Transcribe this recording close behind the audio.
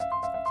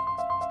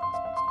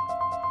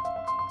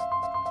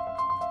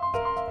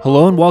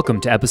Hello and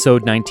welcome to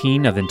episode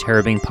 19 of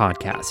Interrobang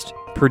Podcast,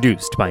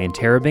 produced by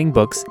Interrobang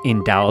Books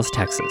in Dallas,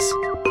 Texas.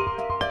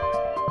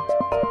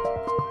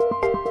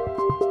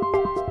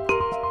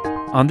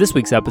 On this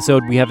week's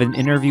episode, we have an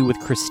interview with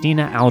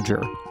Cristina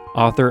Alger,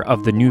 author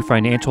of the new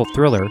financial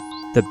thriller,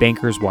 The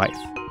Banker's Wife.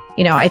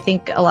 You know, I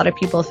think a lot of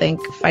people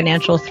think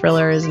financial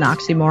thriller is an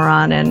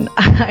oxymoron, and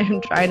I'm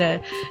trying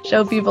to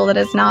show people that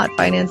it's not.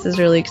 Finance is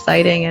really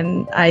exciting,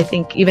 and I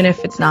think even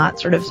if it's not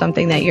sort of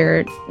something that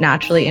you're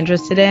naturally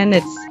interested in,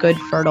 it's good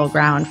fertile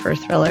ground for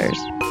thrillers.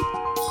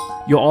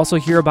 You'll also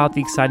hear about the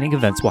exciting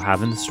events we'll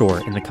have in the store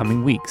in the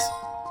coming weeks.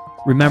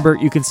 Remember,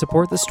 you can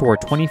support the store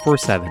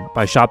 24/7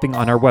 by shopping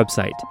on our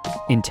website,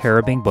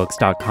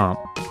 interrobangbooks.com.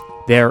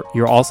 There,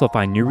 you'll also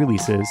find new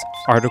releases,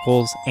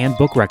 articles, and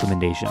book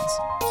recommendations.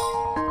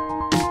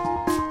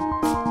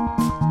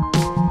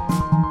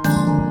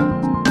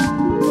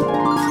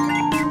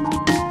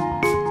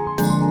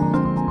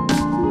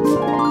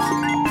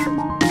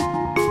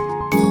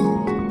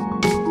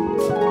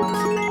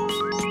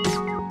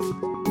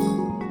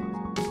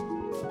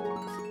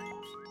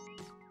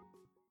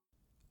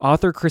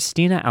 Author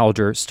Cristina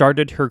Alger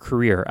started her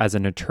career as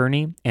an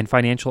attorney and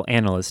financial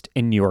analyst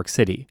in New York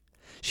City.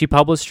 She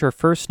published her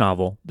first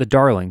novel, The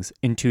Darlings,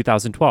 in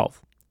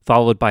 2012,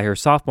 followed by her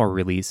sophomore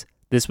release,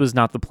 This Was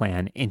Not the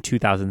Plan, in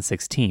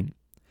 2016.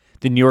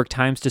 The New York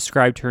Times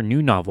described her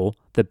new novel,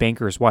 The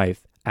Banker's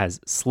Wife, as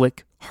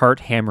slick,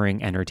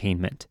 heart-hammering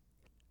entertainment.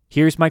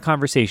 Here's my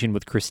conversation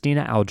with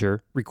Cristina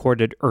Alger,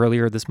 recorded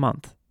earlier this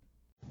month.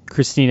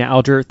 Cristina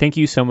Alger, thank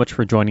you so much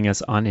for joining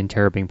us on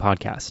Interrobang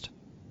Podcast.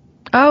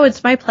 Oh,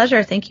 it's my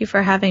pleasure. Thank you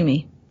for having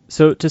me.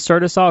 So to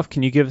start us off,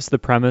 can you give us the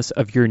premise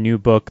of your new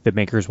book, The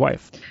Banker's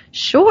Wife?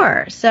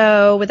 Sure.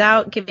 So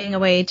without giving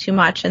away too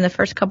much, in the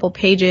first couple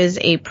pages,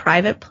 a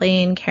private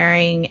plane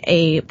carrying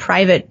a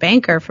private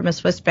banker from a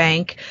Swiss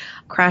bank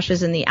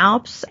crashes in the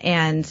Alps,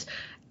 and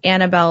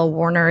Annabelle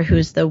Warner,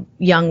 who's the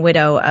young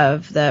widow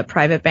of the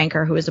private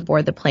banker who was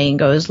aboard the plane,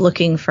 goes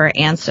looking for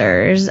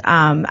answers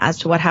as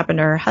to what happened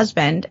to her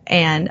husband.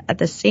 And at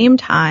the same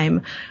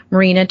time,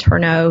 Marina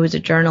Turno, who's a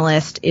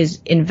journalist,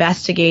 is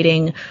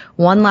investigating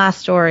one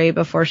last story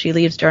before she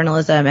leaves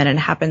journalism, and it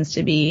happens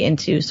to be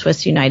into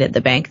Swiss United,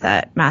 the bank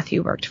that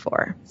Matthew worked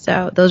for.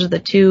 So those are the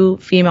two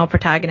female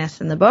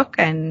protagonists in the book,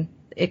 and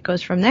it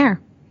goes from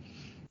there.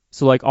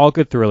 So like all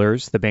good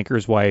thrillers, The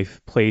Banker's Wife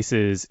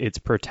places its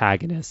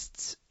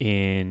protagonists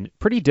in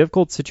pretty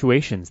difficult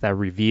situations that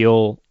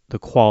reveal the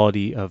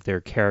quality of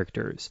their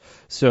characters.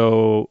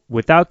 So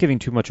without giving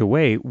too much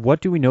away, what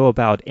do we know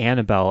about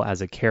Annabelle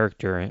as a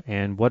character,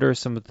 and what are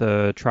some of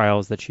the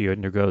trials that she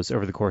undergoes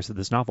over the course of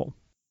this novel?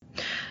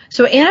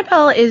 So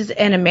Annabelle is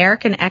an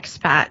American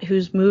expat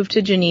who's moved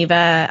to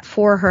Geneva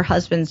for her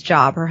husband's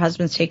job. Her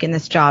husband's taken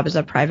this job as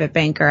a private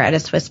banker at a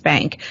Swiss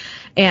bank.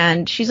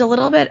 And she's a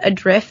little bit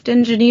adrift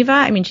in Geneva.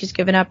 I mean, she's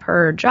given up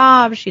her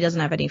job. She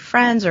doesn't have any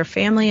friends or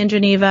family in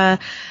Geneva.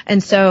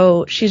 And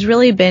so she's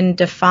really been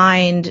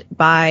defined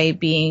by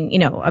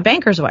being, a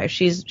banker's wife.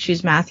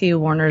 She's Matthew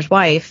Warner's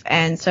wife.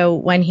 And so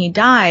when he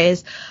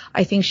dies,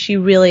 I think she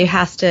really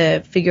has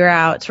to figure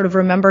out, sort of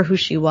remember who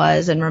she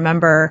was and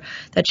remember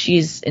that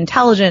she's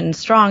intelligent and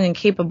strong and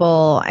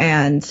capable,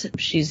 and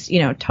she's,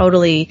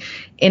 totally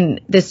in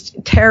this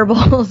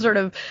terrible sort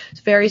of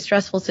very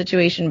stressful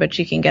situation, but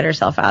she can get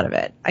herself out of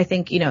it. I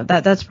think,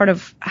 that's part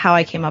of how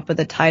I came up with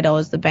the title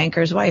as The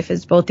Banker's Wife,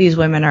 is both these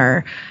women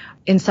are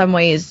in some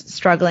ways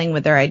struggling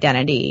with their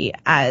identity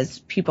as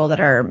people that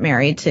are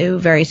married to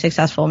very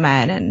successful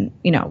men, and,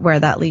 where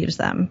that leaves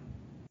them.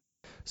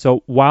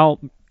 So while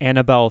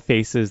Annabelle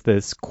faces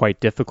this quite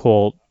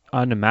difficult,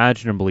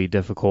 unimaginably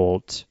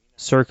difficult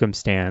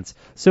circumstance,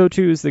 so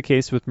too is the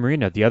case with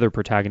Marina, the other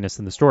protagonist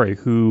in the story,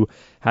 who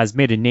has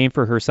made a name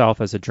for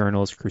herself as a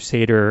journalist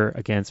crusader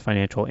against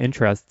financial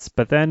interests,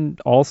 but then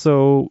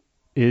also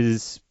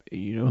is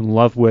in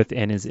love with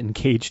and is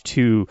engaged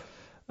to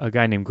a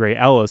guy named Gray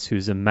Ellis,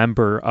 who's a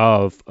member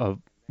of a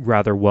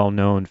rather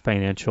well-known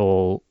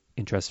financial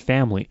interest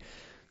family.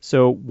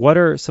 So what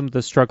are some of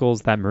the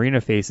struggles that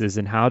Marina faces,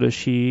 and how does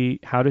she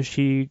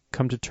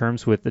come to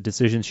terms with the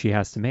decisions she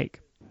has to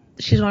make?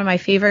 She's one of my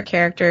favorite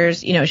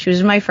characters. She was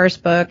in my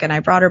first book, and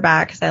I brought her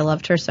back because I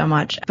loved her so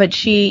much. But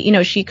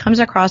she comes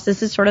across,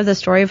 this is sort of the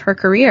story of her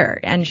career,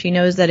 and she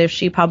knows that if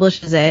she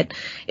publishes it,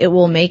 it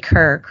will make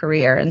her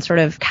career and sort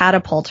of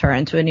catapult her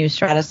into a new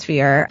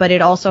stratosphere. But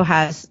it also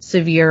has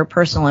severe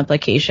personal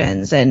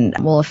implications and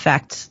will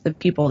affect the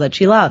people that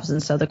she loves.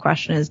 And so the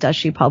question is, does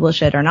she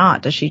publish it or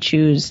not? Does she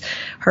choose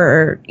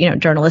her,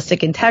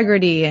 journalistic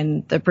integrity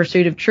and the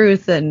pursuit of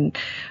truth and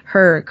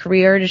her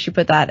career? Does she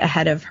put that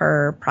ahead of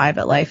her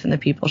private life and the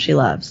people she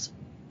loves?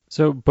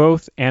 So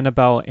both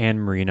Annabelle and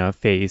Marina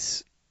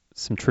face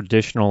some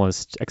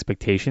traditionalist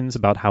expectations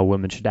about how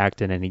women should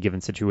act in any given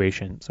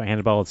situation. So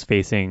Annabelle is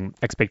facing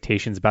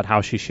expectations about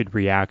how she should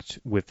react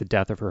with the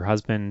death of her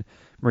husband.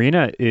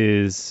 Marina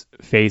is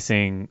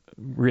facing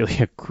really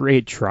a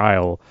great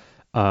trial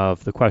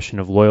of the question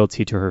of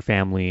loyalty to her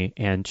family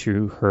and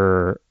to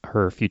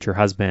her future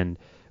husband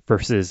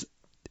versus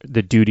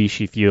the duty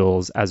she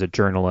feels as a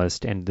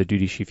journalist and the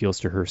duty she feels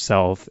to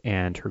herself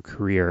and her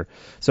career.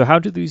 So how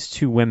do these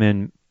two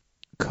women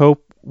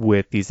cope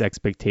with these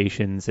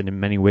expectations and in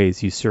many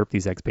ways usurp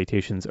these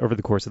expectations over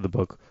the course of the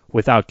book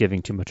without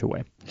giving too much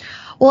away?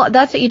 Well,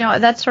 that's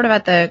sort of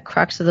at the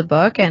crux of the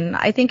book. And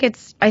I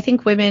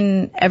think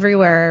women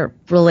everywhere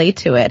relate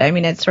to it. I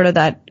mean, it's sort of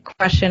that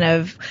question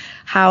of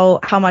how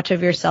much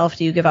of yourself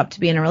do you give up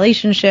to be in a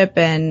relationship,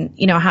 and,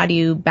 how do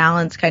you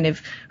balance kind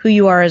of who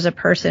you are as a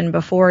person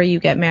before you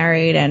get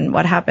married and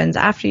what happens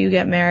after you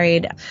get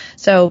married.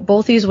 So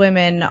both these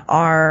women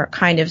are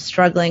kind of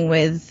struggling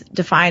with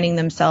defining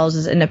themselves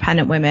as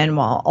independent women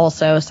while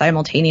also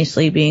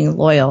simultaneously being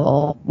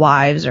loyal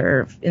wives,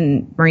 or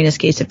in Marina's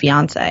case, a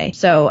fiance.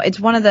 So it's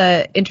one of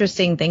the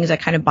interesting things that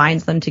kind of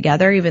binds them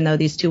together, even though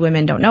these two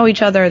women don't know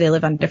each other. They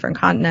live on different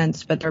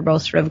continents, but they're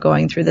both sort of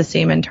going through the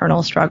same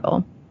internal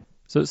struggle.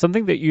 So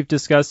something that you've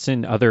discussed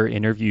in other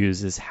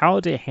interviews is how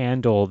to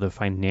handle the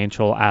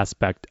financial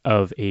aspect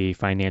of a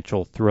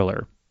financial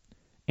thriller.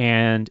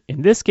 And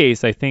in this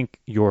case, I think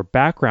your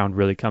background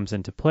really comes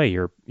into play.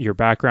 Your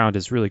background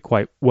is really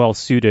quite well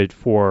suited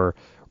for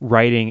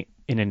writing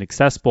in an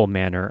accessible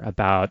manner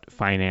about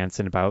finance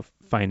and about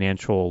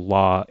financial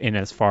law in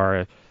as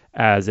far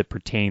as it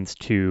pertains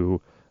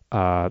to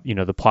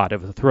the plot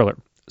of a thriller.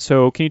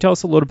 So can you tell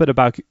us a little bit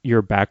about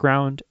your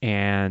background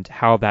and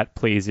how that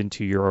plays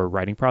into your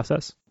writing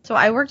process? So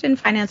I worked in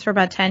finance for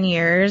about 10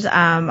 years.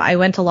 I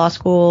went to law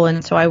school,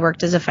 and so I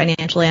worked as a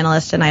financial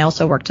analyst, and I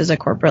also worked as a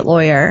corporate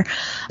lawyer.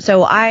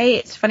 So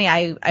it's funny,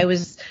 I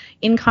was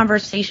in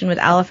conversation with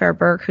Alifair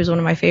Burke, who's one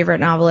of my favorite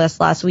novelists,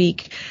 last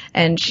week,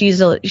 and she's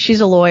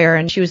a lawyer,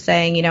 and she was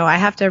saying, I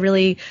have to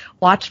really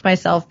watch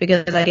myself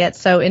because I get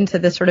so into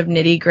this sort of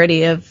nitty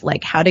gritty of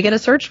like how to get a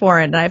search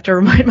warrant, and I have to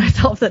remind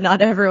myself that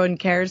not everyone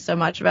cares so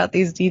much about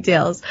these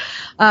details.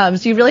 So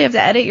you really have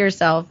to edit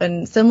yourself.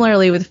 And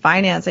similarly with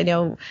finance, I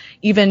know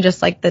even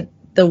just like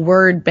the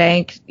word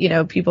bank,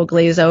 people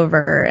glaze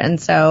over.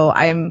 And so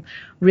I'm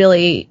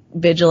really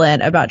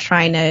vigilant about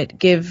trying to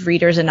give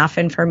readers enough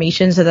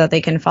information so that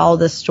they can follow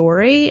the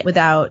story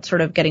without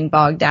sort of getting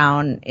bogged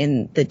down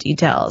in the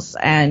details.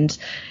 And,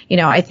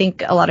 I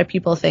think a lot of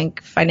people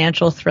think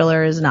financial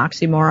thriller is an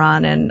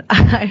oxymoron, and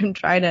I'm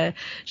trying to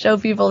show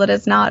people that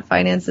it's not.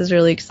 Finance is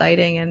really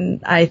exciting.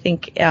 And I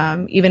think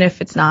even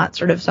if it's not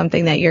sort of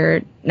something that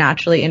you're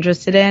naturally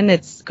interested in,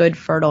 it's good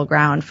fertile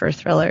ground for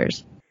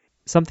thrillers.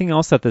 Something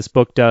else that this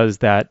book does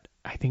that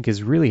I think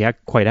is really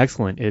quite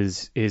excellent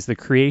is the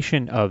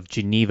creation of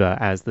Geneva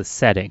as the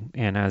setting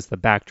and as the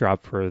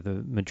backdrop for the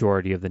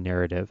majority of the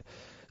narrative.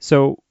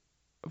 So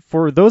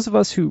for those of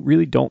us who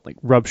really don't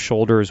rub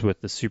shoulders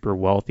with the super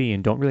wealthy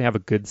and don't really have a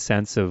good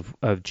sense of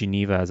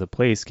Geneva as a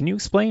place, can you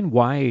explain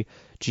why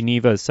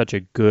Geneva is such a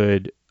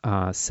good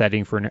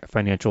setting for a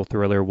financial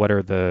thriller? What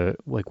are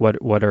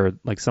what are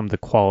some of the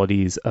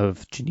qualities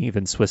of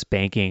Genevan Swiss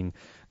banking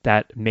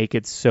that make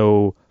it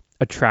so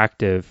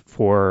attractive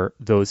for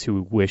those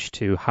who wish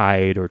to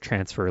hide or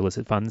transfer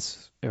illicit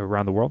funds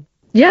around the world?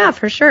 Yeah,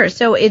 for sure.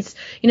 So it's,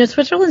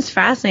 Switzerland's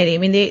fascinating. I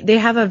mean, they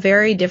have a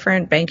very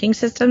different banking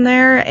system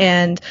there.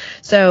 And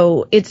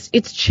so it's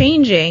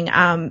changing.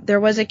 There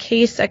was a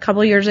case a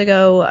couple years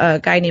ago, a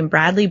guy named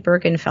Bradley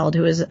Birkenfeld,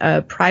 who was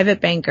a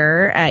private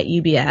banker at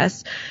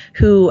UBS,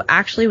 who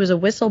actually was a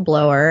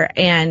whistleblower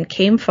and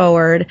came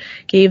forward,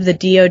 gave the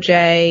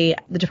DOJ,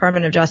 the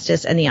Department of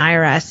Justice, and the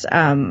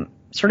IRS,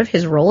 sort of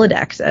his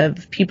Rolodex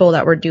of people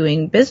that were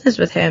doing business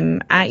with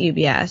him at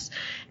UBS.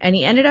 And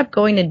he ended up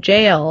going to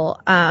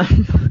jail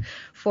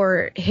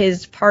for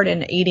his part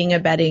in aiding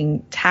and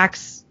abetting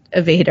tax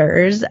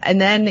evaders.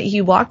 And then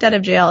he walked out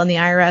of jail, and the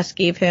IRS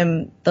gave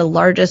him the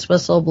largest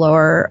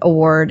whistleblower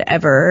award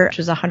ever, which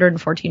was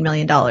 $114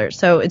 million.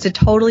 So it's a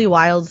totally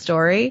wild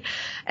story.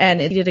 And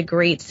he did a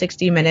great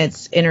 60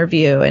 minutes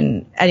interview.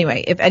 And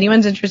anyway, if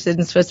anyone's interested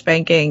in Swiss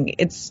banking,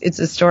 it's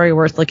a story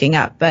worth looking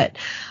up. But,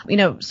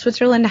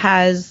 Switzerland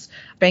has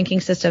banking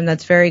system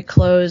that's very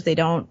closed. They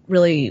don't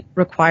really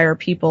require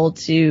people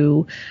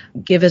to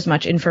give as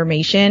much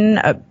information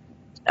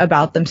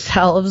about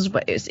themselves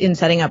in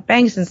setting up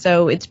banks. And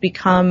so it's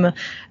become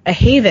a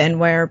haven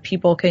where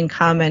people can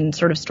come and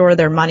sort of store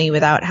their money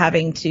without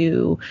having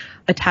to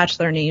attach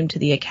their name to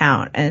the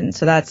account. And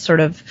so that's sort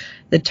of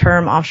the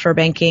term offshore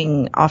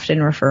banking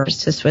often refers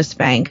to Swiss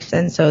banks.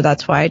 And so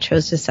that's why I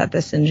chose to set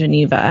this in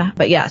Geneva.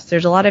 But yes,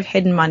 there's a lot of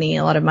hidden money,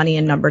 a lot of money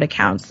in numbered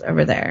accounts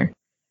over there.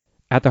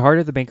 At the heart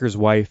of The Banker's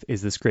Wife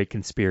is this great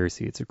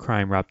conspiracy. It's a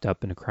crime wrapped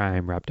up in a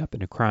crime wrapped up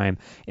in a crime.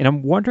 And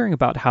I'm wondering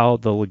about how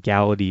the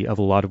legality of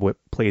a lot of what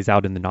plays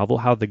out in the novel,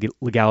 how the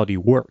legality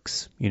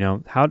works.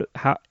 How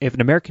if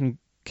an American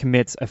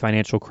commits a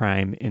financial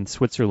crime in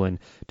Switzerland,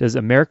 does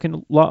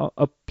American law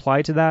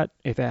apply to that?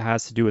 If it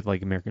has to do with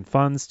American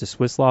funds, does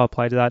Swiss law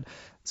apply to that?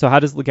 So how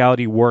does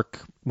legality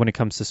work when it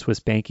comes to Swiss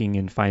banking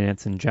and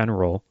finance in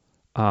general?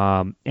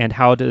 And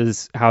how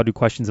do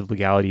questions of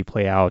legality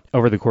play out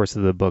over the course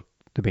of the book,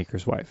 The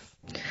Banker's Wife?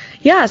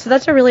 Yeah, so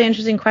that's a really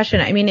interesting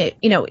question. I mean,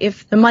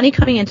 if the money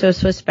coming into a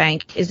Swiss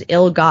bank is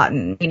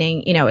ill-gotten,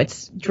 meaning,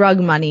 it's drug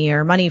money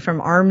or money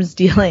from arms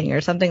dealing or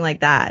something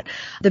like that,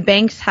 the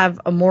banks have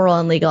a moral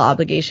and legal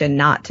obligation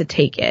not to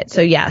take it.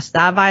 So yes,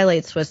 that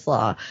violates Swiss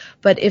law.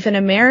 But if an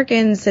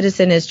American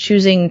citizen is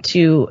choosing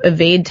to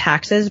evade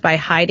taxes by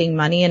hiding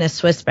money in a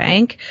Swiss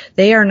bank,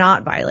 they are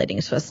not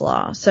violating Swiss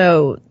law.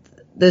 So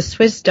the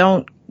Swiss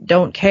don't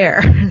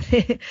care.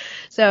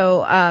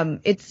 So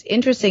it's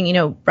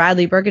interesting,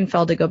 Bradley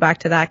Bergenfeld, to go back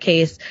to that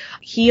case,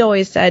 he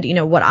always said,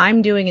 what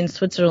I'm doing in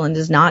Switzerland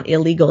is not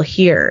illegal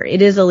here.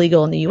 It is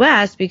illegal in the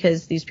US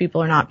because these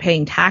people are not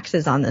paying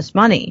taxes on this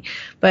money.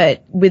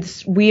 But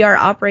we are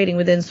operating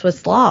within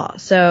Swiss law.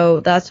 So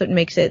that's what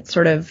makes it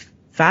sort of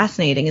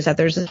fascinating, is that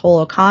there's this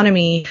whole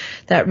economy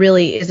that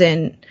really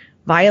isn't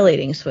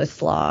violating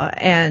Swiss law,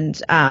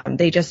 and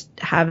they just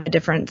have a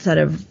different set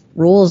of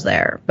rules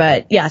there.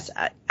 But yes,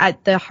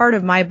 at the heart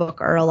of my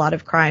book are a lot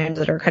of crimes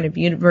that are kind of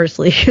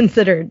universally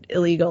considered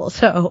illegal.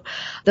 So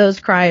those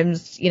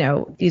crimes,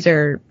 these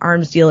are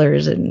arms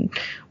dealers and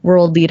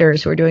world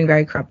leaders who are doing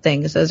very corrupt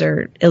things. Those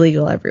are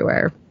illegal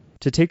everywhere.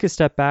 To take a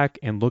step back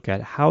and look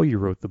at how you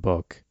wrote the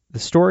book, the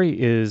story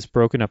is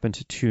broken up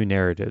into two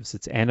narratives.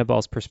 It's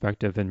Annabelle's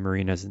perspective and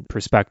Marina's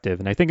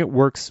perspective. And I think it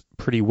works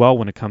pretty well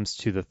when it comes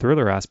to the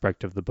thriller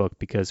aspect of the book,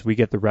 because we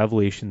get the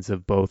revelations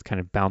of both kind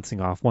of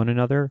bouncing off one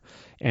another.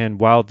 And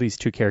while these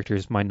two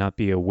characters might not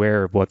be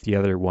aware of what the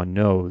other one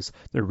knows,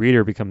 the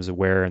reader becomes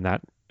aware, and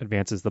that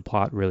advances the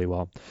plot really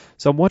well.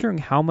 So I'm wondering,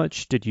 how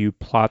much did you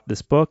plot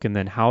this book, and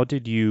then how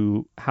did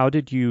you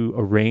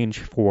arrange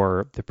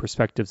for the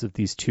perspectives of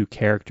these two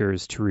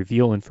characters to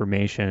reveal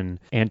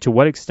information, and to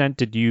what extent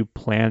did you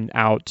plan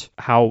out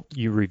how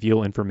you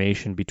reveal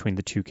information between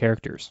the two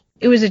characters?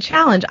 It was a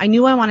challenge. I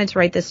knew I wanted to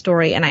write this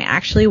story, and I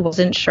actually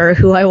wasn't sure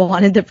who I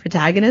wanted the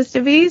protagonist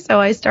to be. So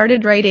I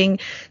started writing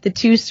the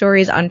two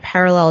stories on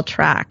parallel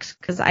tracks,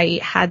 because I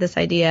had this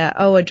idea,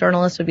 a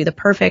journalist would be the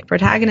perfect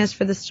protagonist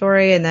for the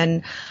story. And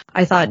then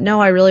I thought, no,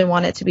 I really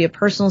want it to be a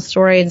personal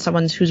story and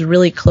someone who's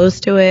really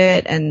close to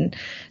it. And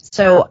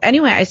so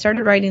anyway, I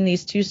started writing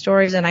these two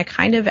stories, and I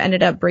kind of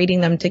ended up braiding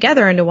them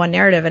together into one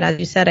narrative. And as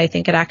you said, I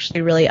think it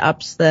actually really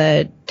ups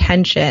the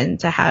tension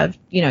to have,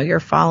 you're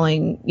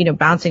following,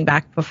 bouncing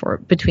back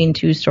between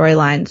two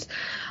storylines.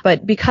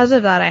 But because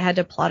of that, I had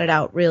to plot it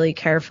out really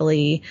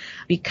carefully,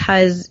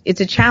 because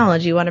it's a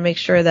challenge. You want to make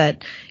sure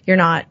that you're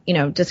not,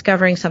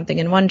 discovering something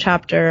in one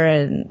chapter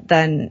and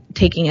then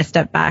taking a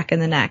step back in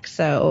the next.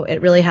 So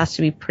it really has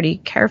to be pretty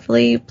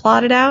carefully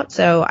plotted out.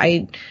 So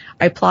I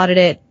plotted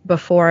it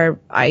before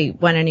I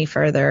went any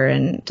further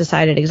and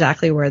decided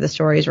exactly where the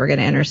stories were going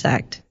to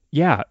intersect.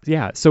 Yeah.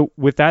 So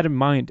with that in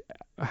mind,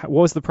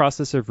 what was the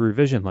process of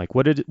revision like?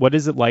 What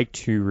is it like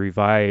to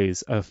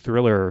revise a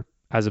thriller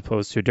as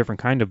opposed to a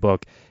different kind of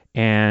book?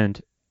 And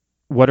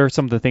what are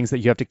some of the things that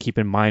you have to keep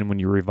in mind when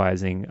you're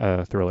revising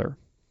a thriller?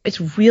 It's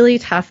really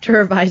tough to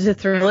revise a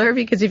thriller,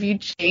 because if you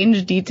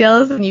change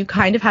details, then you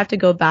kind of have to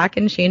go back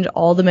and change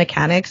all the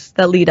mechanics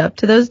that lead up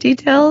to those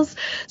details.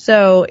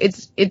 So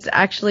it's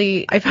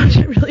actually, I found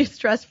it really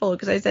stressful,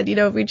 because I said,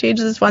 if we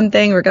change this one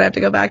thing, we're going to have to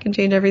go back and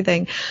change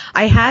everything.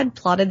 I had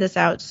plotted this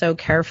out so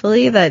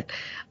carefully that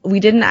we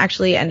didn't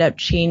actually end up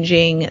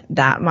changing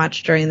that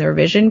much during the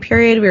revision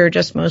period. We were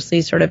just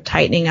mostly sort of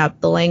tightening up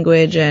the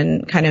language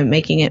and kind of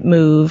making it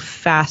move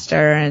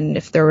faster. And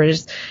if there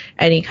was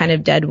any kind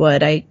of dead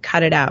wood, I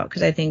cut it out,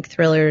 because I think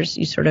thrillers,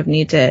 you sort of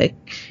need to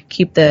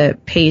keep the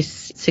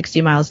pace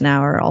 60 miles an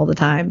hour all the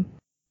time.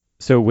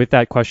 So with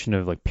that question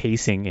of like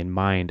pacing in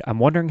mind, I'm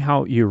wondering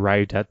how you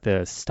arrived at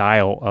the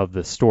style of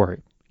the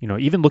story.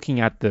 Even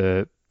looking at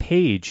the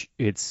page,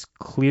 it's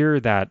clear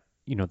that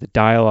the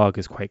dialogue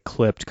is quite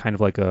clipped, kind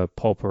of like a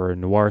pulp or a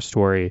noir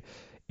story.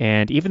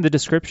 And even the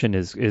description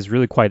is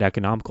really quite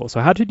economical. So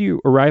how did you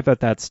arrive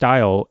at that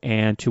style,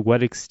 and to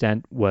what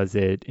extent was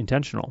it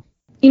intentional?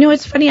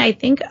 It's funny. I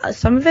think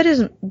some of it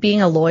is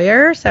being a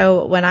lawyer.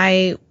 So when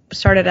I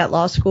started at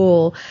law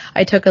school,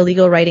 I took a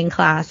legal writing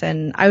class,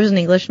 and I was an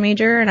English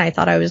major, and I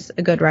thought I was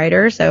a good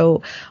writer.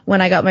 So when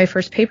I got my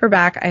first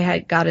paperback, I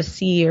had got a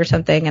C or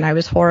something, and I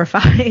was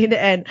horrified.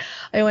 And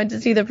I went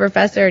to see the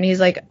professor, and he's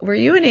like, "Were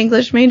you an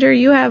English major?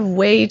 You have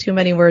way too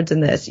many words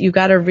in this. You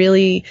got to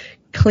really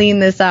clean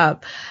this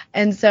up."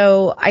 And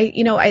so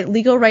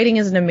legal writing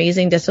is an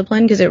amazing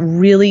discipline, because it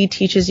really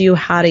teaches you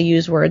how to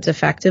use words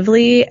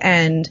effectively,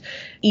 and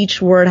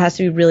each word has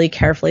to be really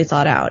carefully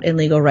thought out in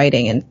legal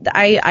writing. And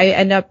I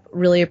end up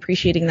really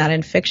appreciating that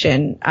in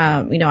fiction.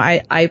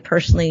 I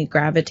personally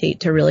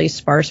gravitate to really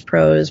sparse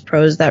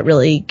prose that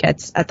really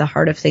gets at the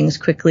heart of things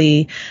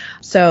quickly.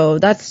 So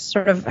that's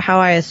sort of how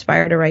I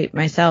aspire to write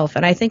myself.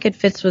 And I think it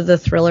fits with the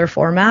thriller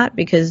format,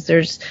 because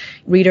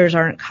readers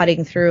aren't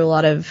cutting through a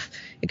lot of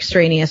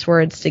extraneous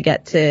words to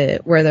get to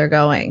where they're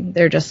going.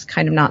 They're just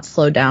kind of not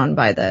slowed down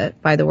by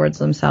the words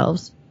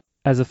themselves.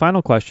 As a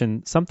final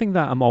question, something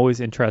that I'm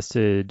always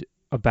interested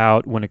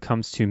about when it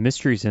comes to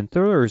mysteries and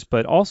thrillers,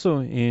 but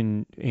also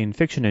in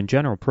fiction in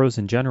general, prose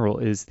in general,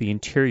 is the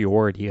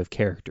interiority of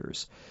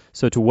characters.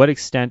 So to what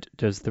extent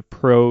does the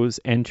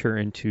prose enter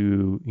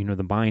into,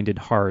 the mind and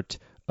heart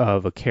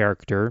of a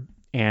character,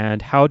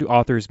 and how do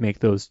authors make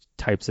those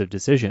types of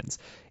decisions?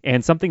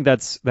 And something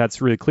that's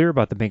really clear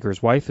about The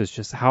Banker's Wife is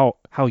just how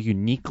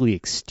uniquely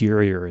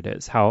exterior it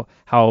is, how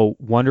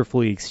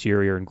wonderfully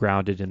exterior and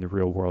grounded in the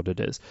real world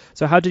it is.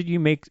 So how did you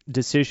make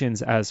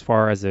decisions as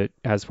far as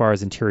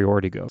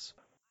interiority goes?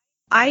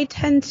 I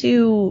tend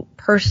to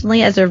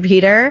personally, as a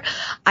reader,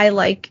 I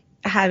like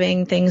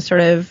having things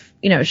sort of,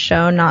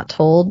 shown, not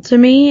told to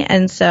me.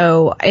 And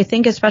so I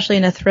think especially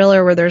in a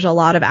thriller where there's a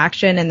lot of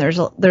action and there's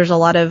a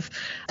lot of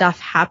stuff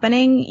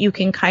happening, you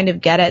can kind of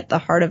get at the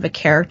heart of a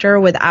character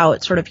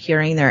without sort of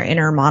hearing their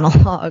inner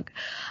monologue.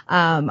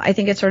 I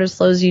think it sort of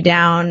slows you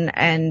down.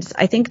 And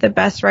I think the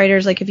best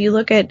writers, like if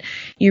you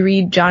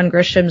read John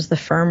Grisham's The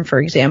Firm,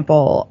 for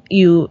example,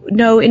 you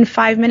know in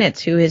 5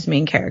 minutes who his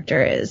main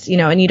character is,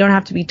 and you don't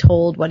have to be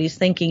told what he's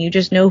thinking. You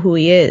just know who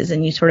he is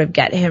and you sort of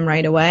get him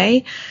right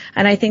away.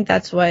 And I think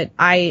that's what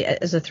I,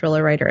 as a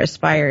thriller writer,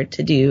 aspire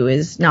to do,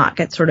 is not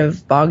get sort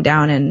of bogged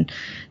down in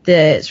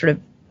the sort of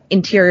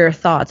interior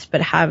thoughts,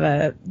 but have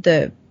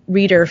the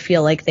reader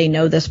feel like they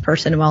know this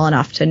person well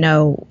enough to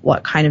know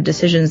what kind of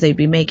decisions they'd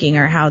be making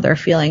or how they're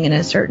feeling in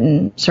a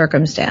certain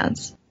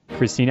circumstance.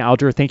 Cristina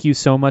Alger, thank you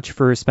so much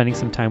for spending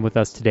some time with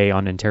us today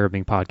on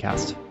Interrobang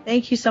Podcast.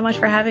 Thank you so much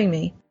for having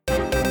me.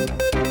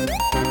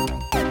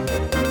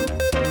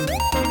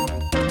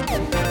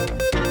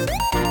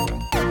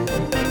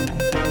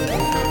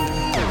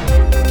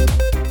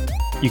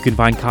 You can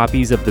find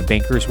copies of The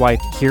Banker's Wife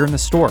here in the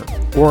store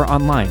or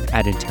online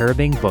at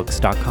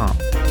interrobangbooks.com.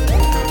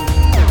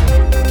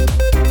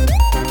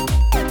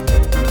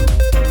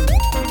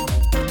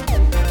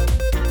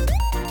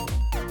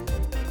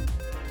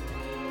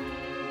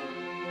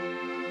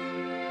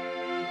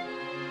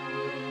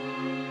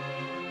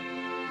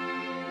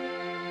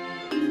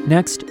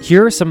 Next,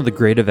 here are some of the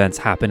great events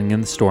happening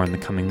in the store in the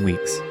coming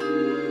weeks.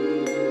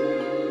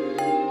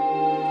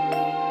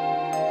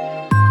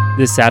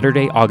 This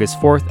Saturday, August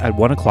 4th at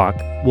 1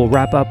 o'clock, we'll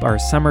wrap up our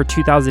summer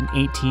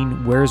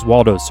 2018 Where's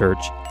Waldo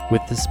search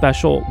with the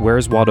special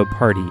Where's Waldo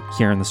party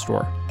here in the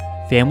store.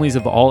 Families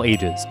of all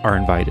ages are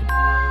invited.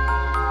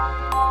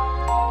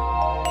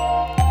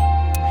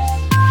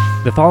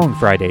 The following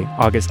Friday,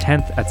 August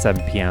 10th at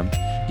 7 p.m.,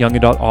 young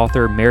adult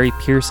author Mary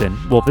Pearson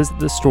will visit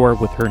the store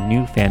with her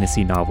new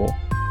fantasy novel,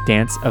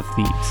 Dance of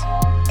Thieves.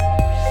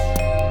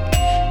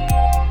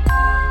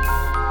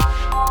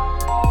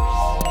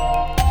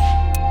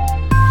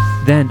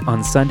 Then,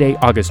 on Sunday,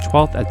 August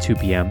 12th at 2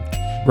 p.m.,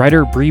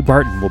 writer Bree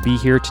Barton will be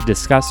here to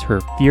discuss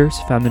her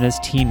fierce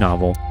feminist teen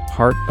novel,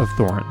 Heart of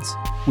Thorns.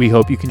 We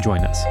hope you can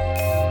join us.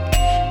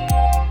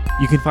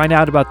 You can find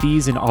out about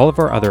these and all of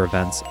our other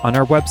events on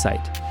our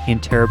website,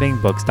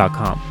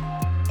 interrobangbooks.com.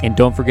 And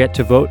don't forget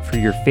to vote for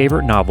your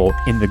favorite novel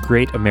in the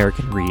Great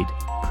American Read,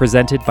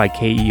 presented by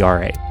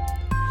KERA.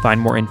 Find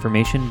more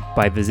information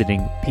by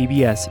visiting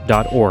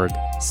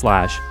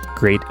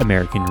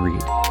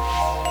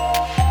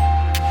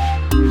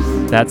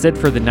pbs.org/greatamericanread. That's it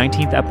for the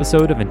 19th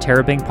episode of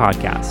Interrobang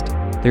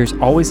Podcast. There's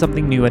always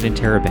something new at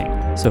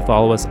Interrobang, so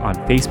follow us on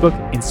Facebook,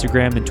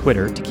 Instagram, and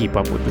Twitter to keep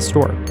up with the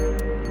store.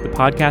 The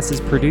podcast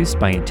is produced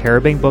by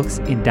Interrobang Books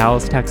in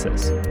Dallas,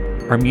 Texas.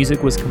 Our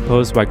music was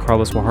composed by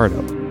Carlos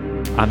Guajardo.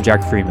 I'm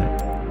Jack Freeman.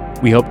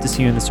 We hope to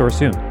see you in the store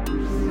soon.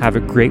 Have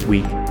a great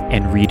week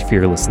and read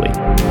fearlessly.